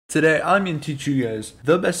Today I'm going to teach you guys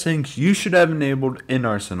the best things you should have enabled in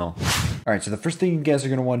Arsenal. Alright, so the first thing you guys are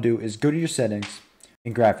going to want to do is go to your settings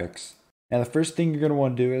and graphics. Now the first thing you're going to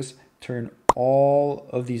want to do is turn all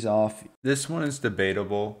of these off. This one is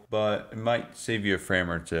debatable, but it might save you a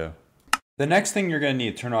frame or two. The next thing you're going to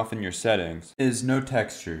need to turn off in your settings is no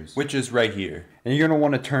textures, which is right here. And you're going to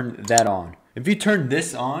want to turn that on. If you turn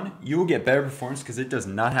this on, you will get better performance because it does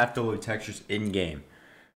not have to load textures in-game,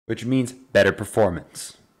 which means better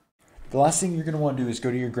performance. The last thing you're going to want to do is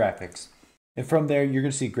go to your graphics. And from there, you're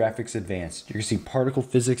going to see Graphics Advanced. You're going to see Particle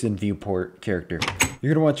Physics and Viewport Character.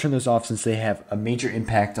 You're going to want to turn those off since they have a major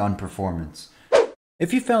impact on performance.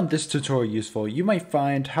 If you found this tutorial useful, you might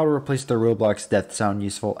find how to replace the Roblox death sound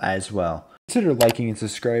useful as well. Consider liking and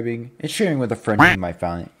subscribing and sharing with a friend who might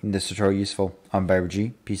find this tutorial useful. I'm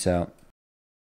BikeRPG. Peace out.